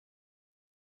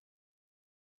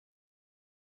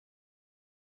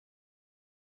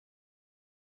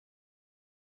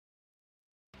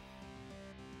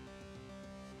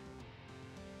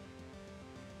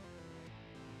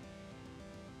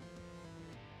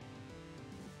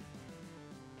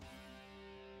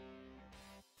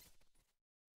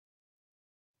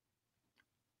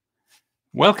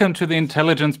Welcome to the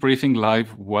Intelligence Briefing Live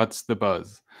What's the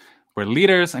Buzz, where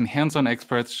leaders and hands-on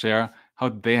experts share how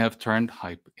they have turned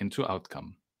hype into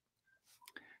outcome.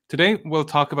 Today, we'll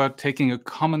talk about taking a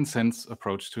common sense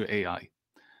approach to AI.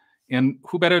 And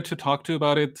who better to talk to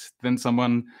about it than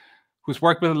someone who's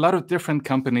worked with a lot of different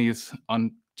companies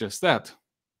on just that,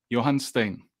 Johan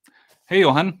Steyn. Hey,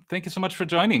 Johan, thank you so much for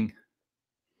joining.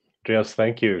 Andreas,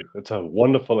 thank you. It's a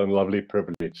wonderful and lovely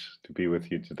privilege to be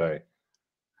with you today.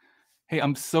 Hey,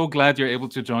 I'm so glad you're able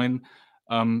to join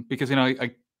because,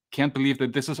 I can't believe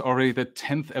that this is already the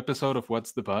 10th episode of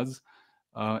What's the Buzz,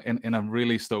 and I'm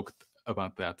really stoked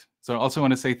about that. So I also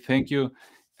want to say thank you,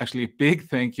 actually a big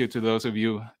thank you to those of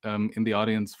you in the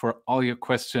audience for all your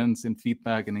questions and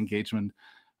feedback and engagement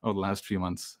over the last few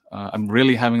months. I'm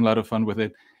really having a lot of fun with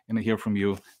it, and I hear from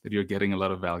you that you're getting a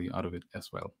lot of value out of it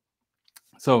as well.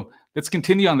 So let's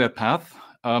continue on that path.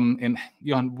 And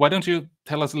Johan, why don't you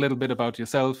tell us a little bit about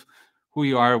yourself, who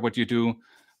you are, what you do,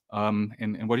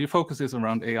 and what your focus is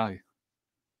around AI.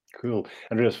 Cool.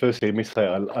 Andreas, firstly, let me say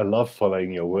I love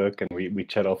following your work, and we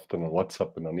chat often on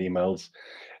WhatsApp and on emails.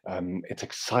 It's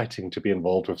exciting to be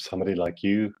involved with somebody like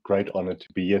you. Great honor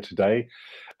to be here today.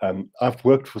 I've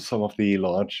worked for some of the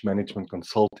large management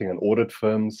consulting and audit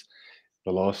firms.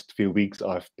 The last few weeks,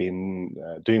 I've been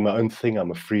doing my own thing.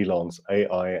 I'm a freelance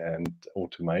AI and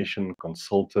automation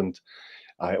consultant.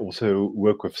 I also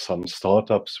work with some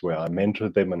startups where I mentor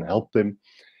them and help them.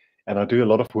 And I do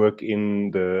a lot of work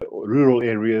in the rural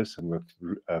areas and with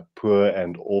poor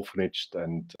and orphanaged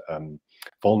and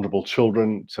vulnerable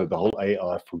children. So the whole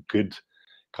AI for good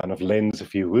kind of lens,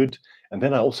 if you would. And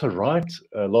then I also write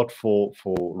a lot for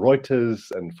Reuters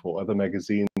and for other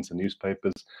magazines and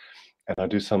newspapers. And I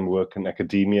do some work in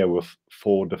academia with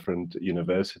 4 different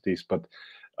universities. But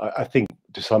I think,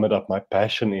 to sum it up, my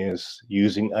passion is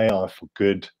using AI for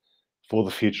good, for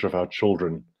the future of our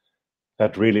children.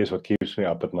 That really is what keeps me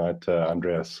up at night,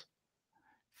 Andreas.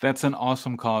 That's an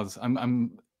awesome cause.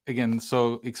 I'm again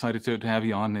so excited to have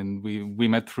you on, and we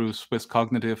met through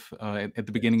SwissCognitive at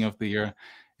the beginning of the year,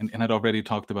 and had already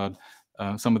talked about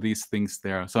some of these things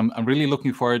there. So I'm really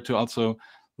looking forward to also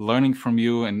learning from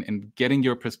you and getting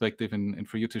your perspective, and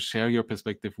for you to share your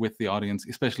perspective with the audience,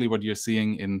 especially what you're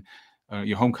seeing in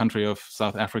your home country of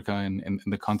South Africa and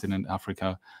the continent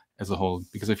Africa as a whole,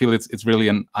 because I feel it's really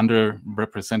an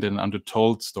underrepresented and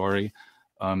undertold story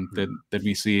that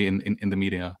we see in the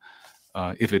media,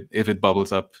 if it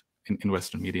bubbles up in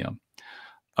Western media.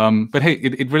 But hey,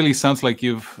 it really sounds like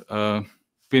you've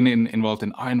been involved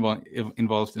in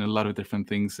a lot of different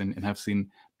things and have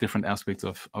seen different aspects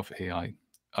of AI.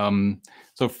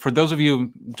 So for those of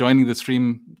you joining the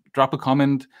stream, drop a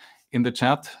comment in the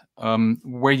chat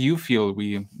where you feel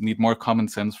we need more common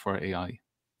sense for AI,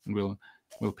 and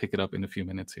we'll pick it up in a few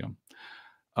minutes here.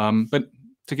 But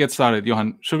to get started,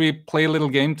 Johan, should we play a little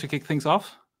game to kick things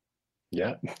off?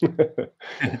 Yeah.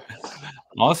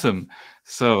 Awesome.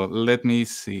 So let me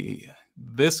see.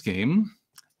 This game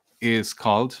is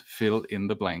called Fill in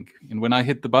the Blank. And when I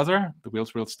hit the buzzer, the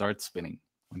wheels will start spinning.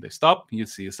 When they stop, you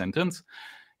see a sentence.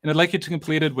 And I'd like you to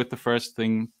complete it with the first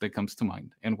thing that comes to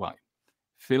mind and why.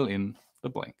 Fill in the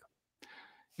blank.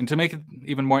 And to make it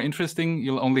even more interesting,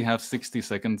 you'll only have 60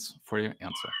 seconds for your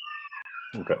answer.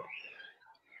 Okay.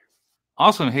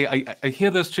 Awesome. Hey, I hear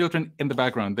those children in the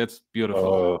background. That's beautiful.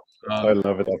 Oh, I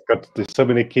love it. There's so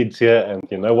many kids here, and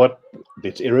you know what?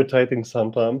 It's irritating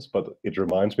sometimes, but it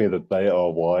reminds me that they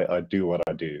are why I do what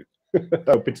I do. I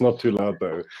hope it's not too loud,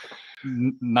 though.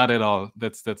 Not at all.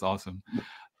 That's awesome.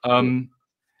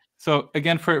 So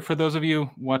again, for those of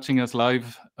you watching us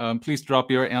live, please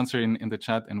drop your answer in the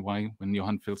chat and why when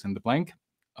Johan fills in the blank.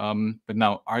 But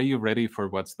now, are you ready for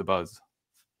What's the Buzz?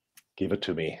 Give it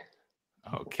to me.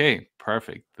 Okay,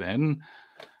 perfect. Then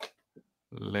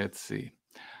let's see.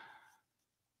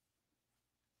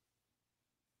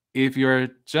 If you're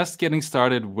just getting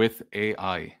started with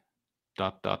AI, ... Fill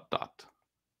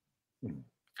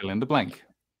in the blank.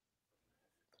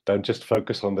 Don't just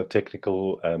focus on the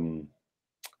technical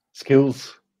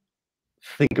skills.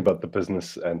 Think about the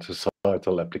business and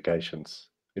societal applications.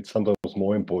 It's sometimes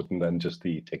more important than just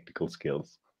the technical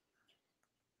skills.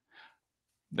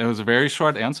 That was a very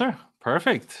short answer.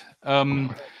 Perfect.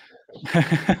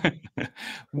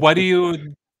 Why do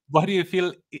you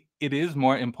feel it is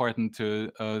more important to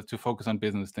focus on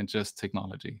business than just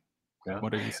technology? Yeah.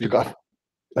 What are you seeing?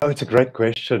 No, it's a great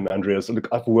question, Andreas. Look,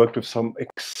 I've worked with some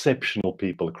exceptional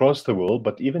people across the world,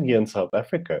 but even here in South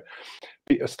Africa,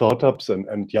 startups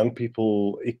and young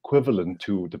people equivalent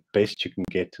to the best you can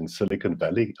get in Silicon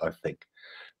Valley, I think.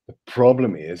 The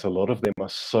problem is a lot of them are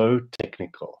so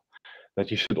technical that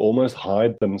you should almost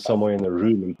hide them somewhere in a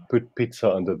room and put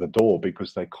pizza under the door,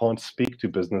 because they can't speak to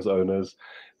business owners.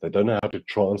 They don't know how to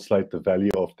translate the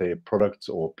value of their products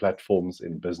or platforms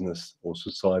in business or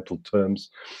societal terms.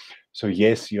 So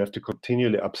yes, you have to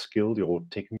continually upskill your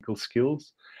technical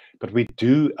skills, but we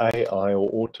do AI or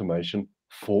automation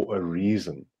for a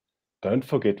reason. Don't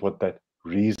forget what that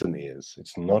reason is.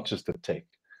 It's not just a tech.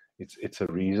 It's a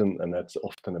reason, and that's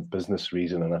often a business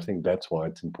reason, and I think that's why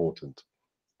it's important.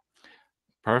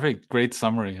 Perfect, great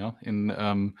summary. Yeah,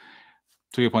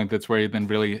 to your point, that's where you then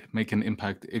really make an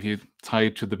impact if you tie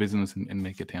it to the business and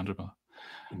make it tangible.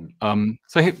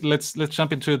 So hey, let's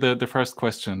jump into the first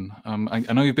question.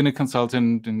 I know you've been a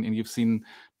consultant and you've seen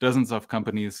dozens of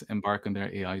companies embark on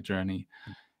their AI journey,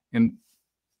 and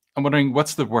I'm wondering,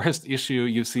 what's the worst issue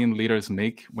you've seen leaders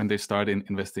make when they start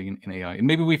investing in AI? And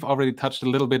maybe we've already touched a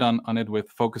little bit on it with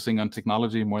focusing on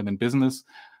technology more than business,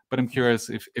 but I'm curious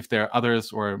if there are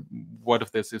others, or what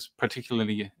of this is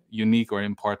particularly unique or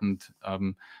important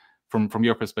from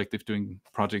your perspective doing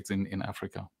projects in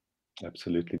Africa.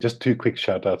 Absolutely. Just two quick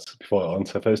shout outs before I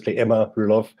answer. Firstly,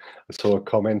 𝗵𝗶𝗿𝗄, I saw a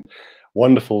comment.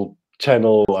 Wonderful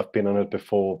channel. I've been on it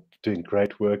before, doing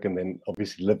great work. And then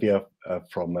obviously Livia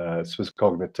from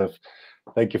SwissCognitive.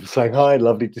 Thank you for saying hi.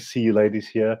 Lovely to see you ladies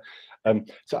here.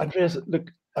 So Andreas,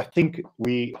 look, I think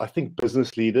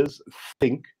business leaders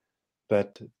think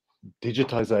that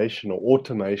digitization or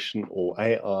automation or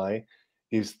AI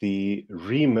is the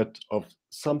remit of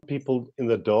some people in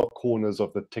the dark corners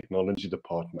of the technology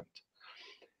department.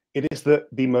 It is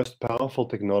the most powerful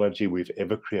technology we've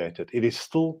ever created. It is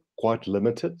still quite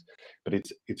limited, but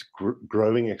it's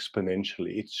growing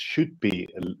exponentially. It should be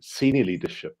a senior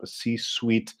leadership, a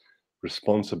C-suite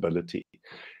responsibility.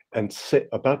 And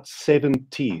about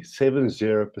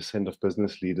 70% of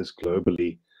business leaders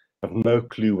globally have no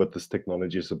clue what this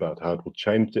technology is about, how it will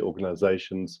change their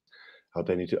organizations, how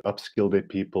they need to upskill their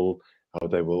people, how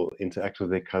they will interact with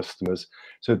their customers.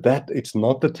 So that it's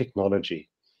not the technology.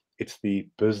 It's the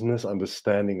business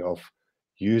understanding of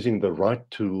using the right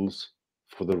tools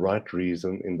for the right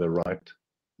reason in the right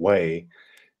way,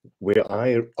 where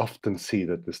I often see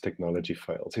that this technology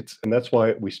fails. And that's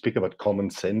why we speak about common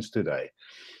sense today.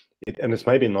 And it's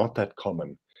maybe not that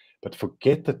common, but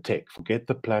forget the tech, forget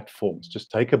the platforms, just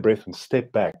take a breath and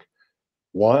step back.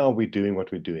 Why are we doing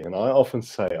what we're doing? And I often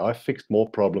say I fixed more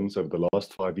problems over the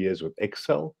last 5 years with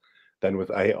Excel than with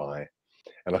AI.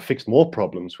 And I fixed more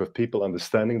problems with people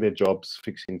understanding their jobs,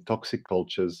 fixing toxic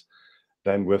cultures,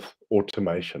 than with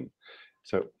automation.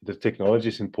 So the technology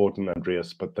is important,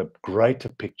 Andreas, but the greater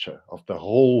picture of the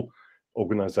whole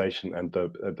organization and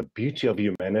the beauty of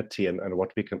humanity and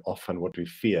what we can offer and what we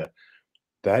fear,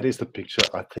 that is the picture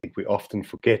I think we often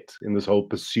forget in this whole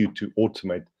pursuit to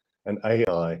automate and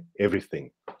AI everything.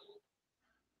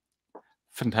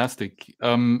 Fantastic.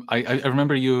 I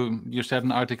remember you shared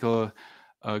an article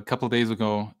a couple of days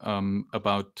ago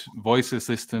about voice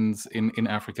assistants in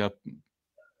Africa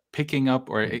picking up,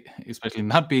 or especially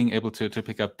not being able to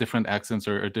pick up different accents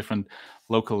or different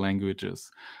local languages.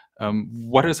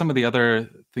 What are some of the other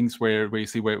things where you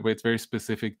see where it's very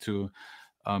specific to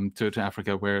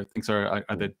Africa, where things are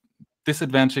that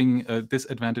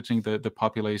disadvantaging the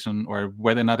population, or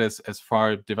where they're not as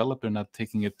far developed, or not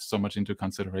taking it so much into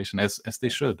consideration as they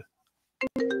should?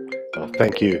 Oh,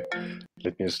 thank you.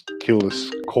 Let me just kill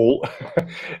this call.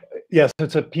 Yes,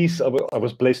 it's a piece. I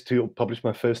was blessed to publish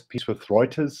my first piece with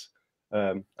Reuters,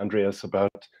 Andreas,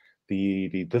 about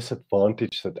the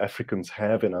disadvantage that Africans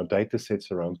have in our data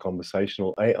sets around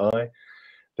conversational AI.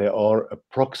 There are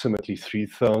approximately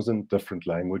 3,000 different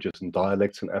languages and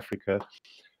dialects in Africa.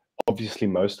 Obviously,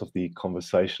 most of the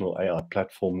conversational AI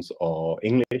platforms are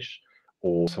English,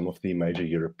 or some of the major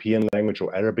European language,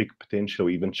 or Arabic potentially, or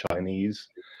even Chinese.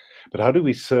 But how do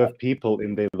we serve people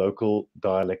in their local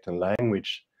dialect and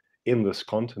language in this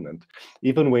continent?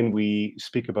 Even when we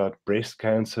speak about breast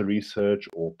cancer research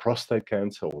or prostate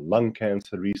cancer or lung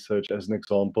cancer research, as an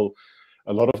example,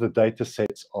 a lot of the data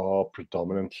sets are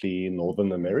predominantly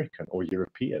Northern American or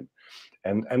European.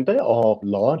 And they are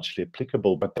largely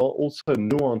applicable, but there are also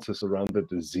nuances around the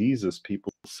diseases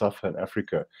people suffer in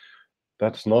Africa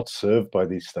that's not served by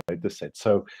these data sets.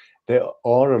 So there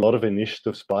are a lot of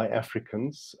initiatives by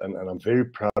Africans, and I'm very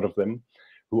proud of them,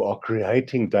 who are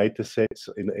creating data sets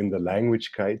in the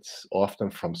language gates,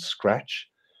 often from scratch,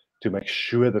 to make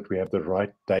sure that we have the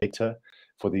right data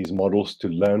for these models to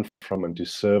learn from and to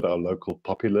serve our local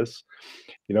populace.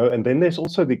 And then there's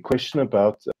also the question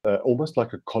about almost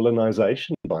like a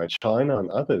colonization by China and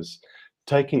others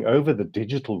taking over the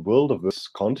digital world of this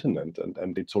continent,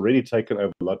 and it's already taken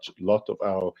over a lot of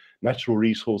our natural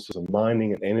resources and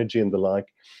mining and energy and the like.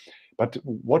 But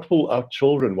what will our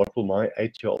children, what will my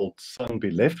 8-year-old son be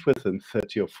left with in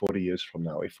 30 or 40 years from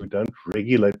now if we don't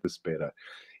regulate this better?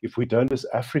 If we don't, as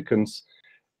Africans,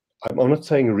 I'm not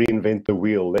saying reinvent the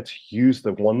wheel. Let's use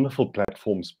the wonderful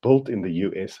platforms built in the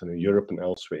US and in Europe and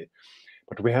elsewhere.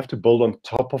 But we have to build on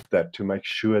top of that to make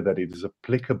sure that it is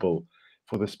applicable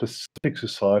for the specific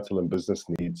societal and business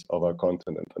needs of our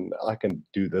continent. And I can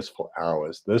do this for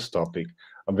hours. This topic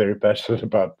I'm very passionate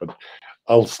about, but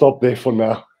I'll stop there for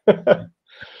now.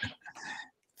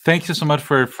 Thank you so much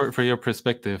for your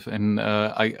perspective, and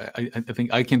I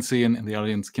think I can see, and the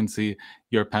audience can see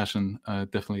your passion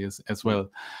definitely as well.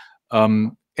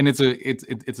 And it's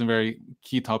a very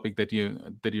key topic that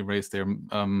you raised there.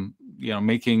 You know,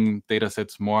 making data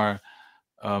sets more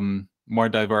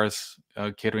diverse,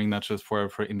 catering not just for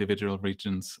individual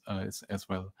regions as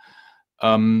well.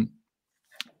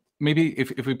 Maybe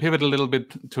if we pivot a little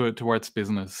bit towards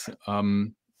business,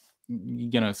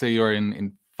 you know, say you're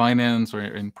in finance or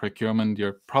in procurement,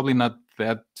 you're probably not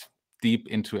that deep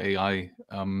into AI,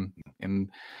 and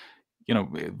you know,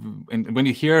 when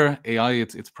you hear AI,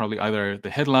 it's probably either the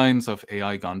headlines of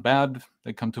AI gone bad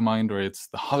that come to mind, or it's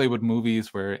the Hollywood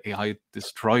movies where AI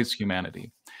destroys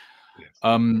humanity. Yes.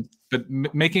 But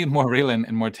making it more real and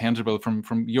more tangible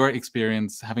from your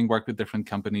experience, having worked with different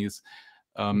companies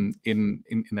in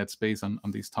that space on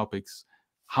these topics,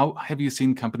 how have you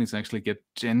seen companies actually get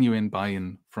genuine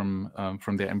buy-in from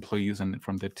their employees and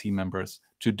from their team members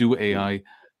to do AI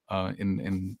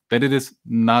in that it is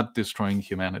not destroying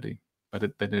humanity, but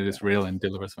that it is real and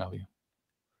delivers value?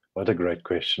 What a great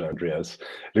question, Andreas.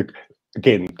 Look,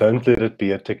 again, don't let it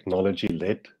be a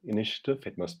technology-led initiative.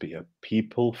 It must be a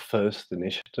people-first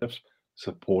initiative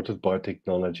supported by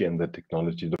technology and the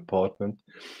technology department.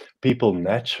 People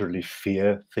naturally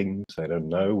fear things they don't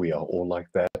know. We are all like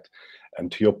that. And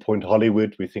to your point,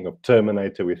 Hollywood, we think of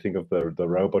Terminator, we think of the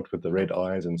robot with the red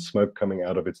eyes and smoke coming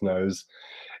out of its nose.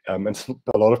 And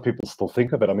a lot of people still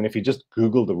think of it. I mean, if you just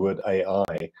Google the word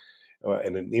AI,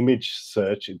 in an image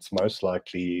search, it's most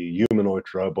likely humanoid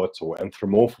robots or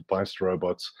anthropomorphized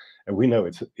robots, and we know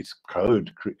it's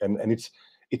code, and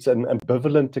it's an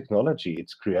ambivalent technology.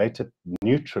 It's created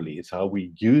neutrally. It's how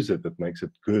we use it that makes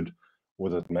it good, or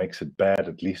that makes it bad,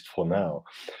 at least for now.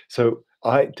 So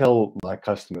I tell my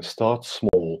customers, start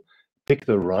small, pick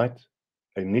the right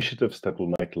initiatives that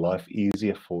will make life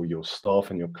easier for your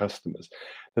staff and your customers.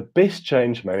 The best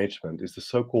change management is the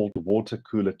so-called water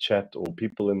cooler chat, or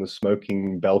people in the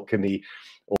smoking balcony,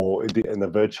 or in the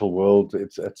virtual world.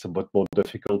 It's a bit more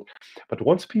difficult. But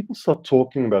once people start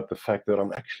talking about the fact that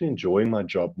I'm actually enjoying my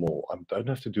job more, I don't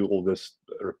have to do all this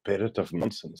repetitive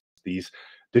nonsense. These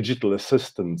digital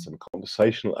assistants and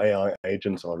conversational AI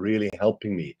agents are really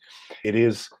helping me. It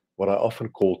is what I often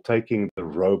call taking the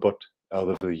robot out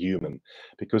of the human,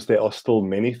 because there are still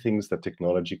many things that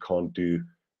technology can't do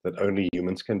that only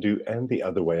humans can do, and the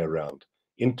other way around.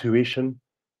 Intuition,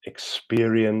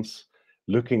 experience,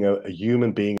 looking a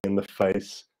human being in the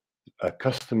face, a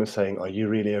customer saying, "Are you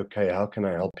really okay? How can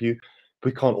I help you?"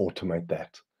 We can't automate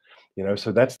that. You know,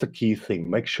 so that's the key thing.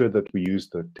 Make sure that we use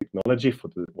the technology for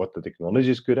what the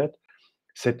technology is good at,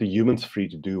 set the humans free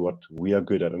to do what we are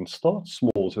good at, and start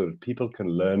small so that people can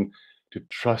learn to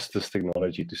trust this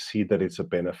technology, to see that it's a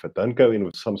benefit. Don't go in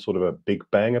with some sort of a big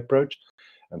bang approach.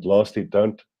 And lastly,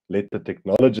 don't let the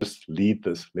technologists lead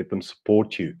this. Let them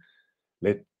support you.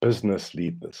 Let business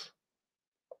lead this.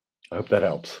 I hope that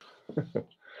helps.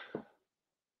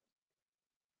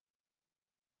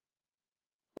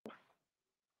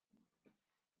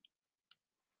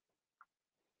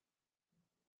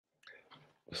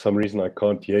 For some reason, I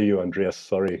can't hear you, Andreas.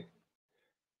 Sorry.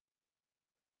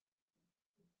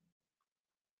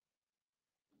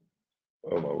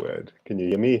 Oh, my word. Can you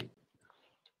hear me?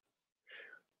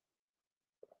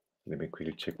 Let me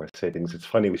quickly check my settings. It's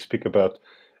funny, we speak about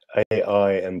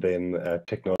AI and then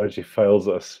technology fails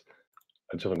us.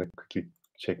 I just want to quickly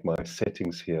check my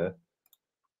settings here.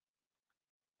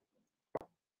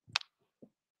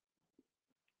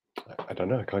 I don't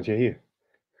know. I can't hear you.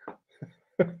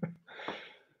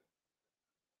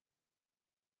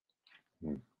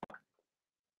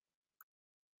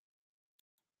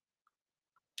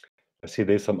 I see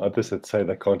there's some others that say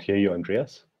they can't hear you,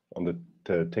 Andreas, on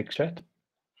the text chat.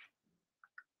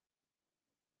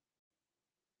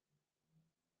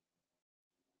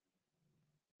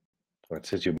 Oh, it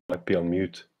says you might be on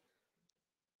mute.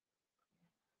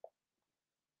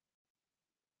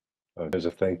 Oh, there's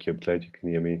a thank you. I'm glad you can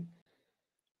hear me.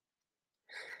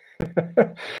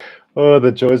 Oh,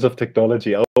 the joys of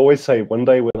technology. I always say one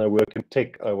day when I work in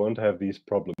tech, I won't have these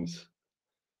problems.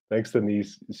 Thanks,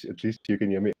 Denise. At least you can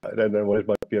hear me. I don't know what it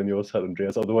might be on your side,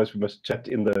 Andreas. Otherwise, we must chat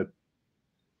in the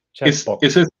chat box.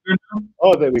 Is it clear now?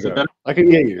 Oh, there we Is it go. better? I can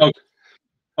hear you.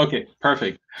 Okay,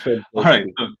 perfect. Fantastic. All right,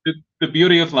 so the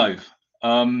beauty of live.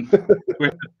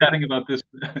 We're chatting about this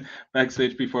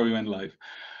backstage before we went live.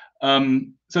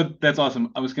 So that's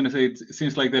awesome. I was going to say, it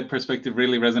seems like that perspective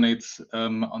really resonates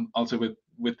also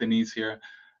with Denise here,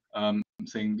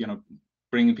 saying,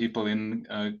 bringing people in,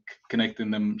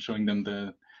 connecting them, showing them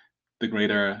the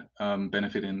greater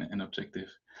benefit in objective.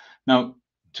 Now,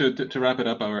 to wrap it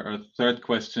up, our third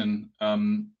question,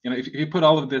 if you put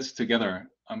all of this together,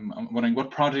 I'm wondering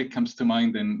what project comes to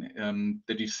mind and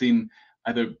that you've seen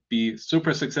either be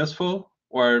super successful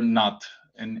or not,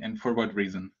 and for what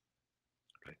reason?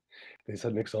 There's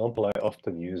an example I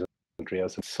often use,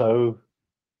 Andreas. It's so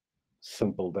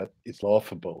simple that it's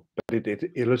laughable, but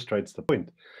it illustrates the point.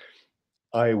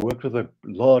 I work with a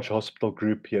large hospital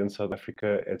group here in South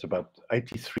Africa. It's about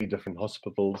 83 different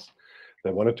hospitals.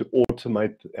 They wanted to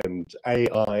automate and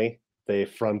AI their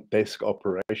front desk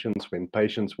operations when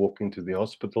patients walk into the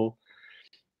hospital.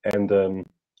 And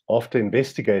after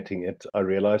investigating it, I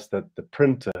realized that the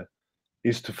printer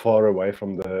is too far away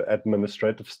from the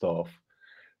administrative staff.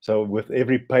 So with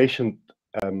every patient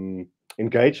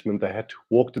engagement, they had to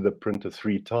walk to the printer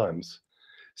 3 times.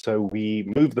 So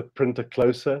we moved the printer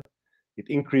closer. It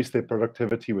increased their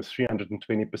productivity with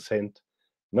 320%.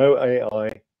 No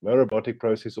AI, no robotic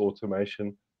process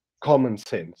automation, common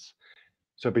sense.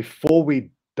 So before we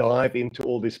dive into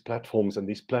all these platforms, and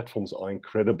these platforms are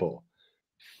incredible,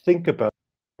 think about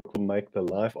what will make the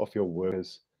life of your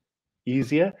workers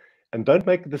easier. And don't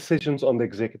make decisions on the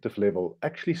executive level.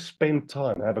 Actually spend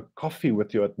time, have a coffee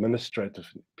with your administrative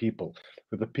people,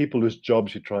 with the people whose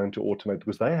jobs you're trying to automate,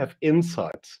 because they have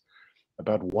insights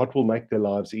about what will make their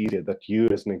lives easier that you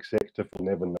as an executive will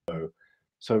never know.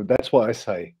 So that's why I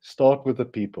say, start with the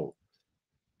people,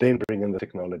 then bring in the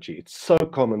technology. It's so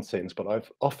common sense, but I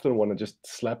often want to just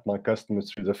slap my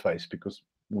customers through the face because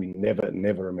we never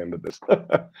remember this.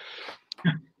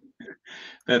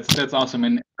 That's awesome.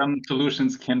 And some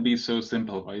solutions can be so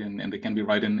simple, right? And they can be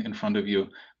right in front of you,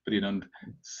 but you don't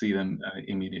see them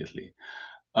immediately.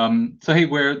 So hey,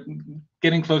 we're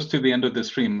getting close to the end of the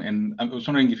stream, and I was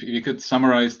wondering if you could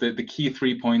summarize the key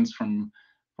 3 points from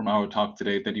our talk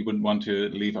today that you wouldn't want to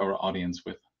leave our audience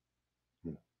with.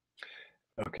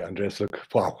 Okay, Andreas, look,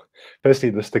 wow.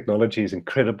 Firstly, this technology is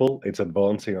incredible. It's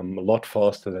advancing a lot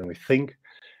faster than we think.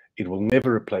 It will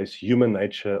never replace human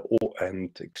nature and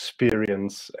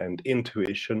experience and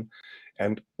intuition.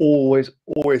 And always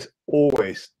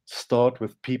start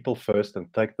with people first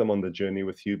and take them on the journey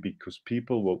with you, because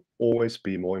people will always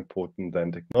be more important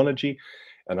than technology.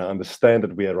 And I understand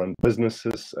that we are run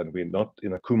businesses and we're not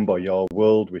in a kumbaya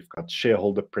world. We've got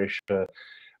shareholder pressure.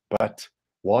 But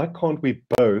why can't we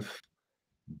both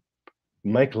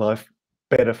make life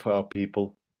better for our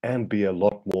people and be a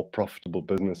lot more profitable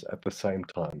business at the same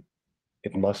time?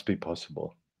 It must be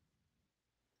possible.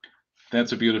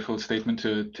 That's a beautiful statement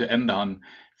to end on.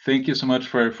 Thank you so much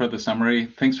for the summary.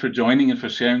 Thanks for joining and for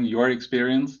sharing your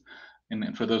experience,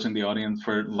 and for those in the audience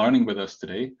for learning with us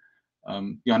today.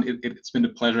 Johan, it's been a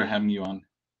pleasure having you on.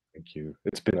 Thank you.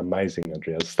 It's been amazing,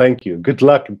 Andreas. Thank you. Good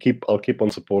luck, and I'll keep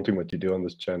on supporting what you do on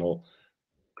this channel.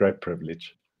 Great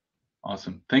privilege.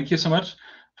 Awesome. Thank you so much.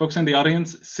 Folks in the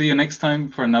audience, see you next time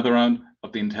for another round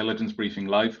of the Intelligence Briefing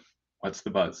Live. What's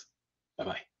the buzz?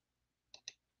 Bye-bye.